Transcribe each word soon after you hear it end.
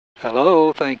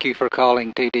Hello, thank you for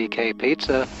calling TDK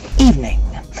Pizza. Evening.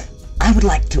 I would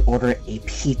like to order a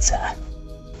pizza.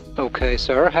 Okay,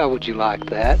 sir, how would you like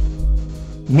that?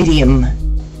 Medium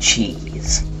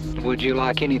cheese. Would you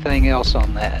like anything else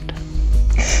on that?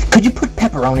 Could you put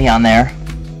pepperoni on there?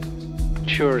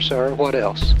 Sure, sir. What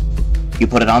else? You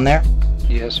put it on there?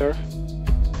 Yes, sir.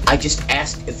 I just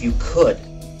asked if you could.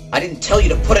 I didn't tell you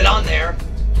to put it on there.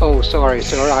 Oh, sorry,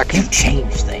 sir, I can... You've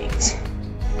changed things.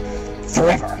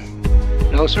 Forever.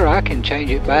 No, sir, I can change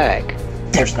it back.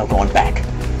 There's no going back.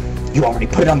 You already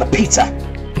put it on the pizza.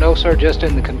 No, sir, just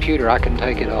in the computer. I can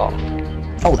take it off.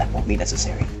 Oh, that won't be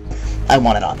necessary. I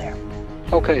want it on there.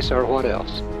 Okay, sir, what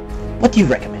else? What do you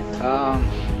recommend?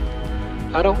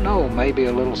 I don't know. Maybe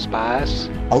a little spice?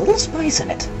 A little spice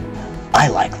in it. I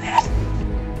like that.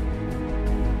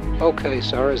 Okay,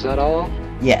 sir, is that all?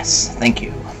 Yes, thank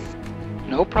you.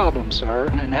 No problem, sir.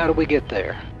 And how do we get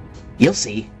there? You'll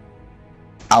see.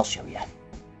 I'll show you.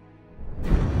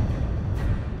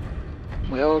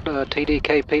 Well,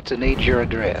 TDK Pizza needs your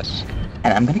address.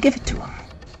 And I'm gonna give it to him.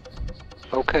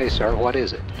 Okay, sir, what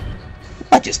is it?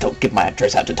 I just don't give my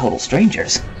address out to total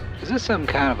strangers. Is this some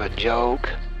kind of a joke?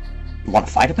 You wanna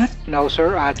fight about it? No,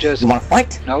 sir, I just... You wanna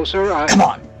fight? No, sir, I... Come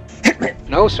on! Hit me!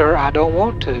 No, sir, I don't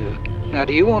want to. Now,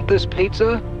 do you want this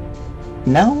pizza?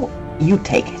 No, you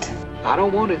take it. I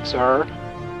don't want it, sir.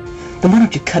 Then why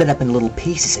don't you cut it up in little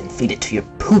pieces and feed it to your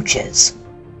pooches?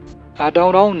 I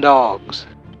don't own dogs.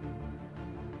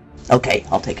 Okay,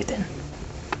 I'll take it then.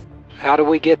 How do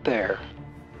we get there?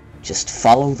 Just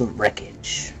follow the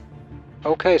wreckage.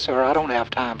 Okay, sir, I don't have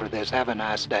time for this. Have a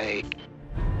nice day.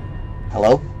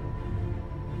 Hello?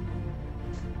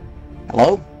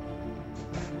 Hello?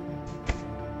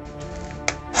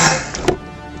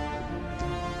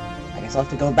 I guess I'll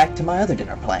have to go back to my other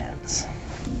dinner plans.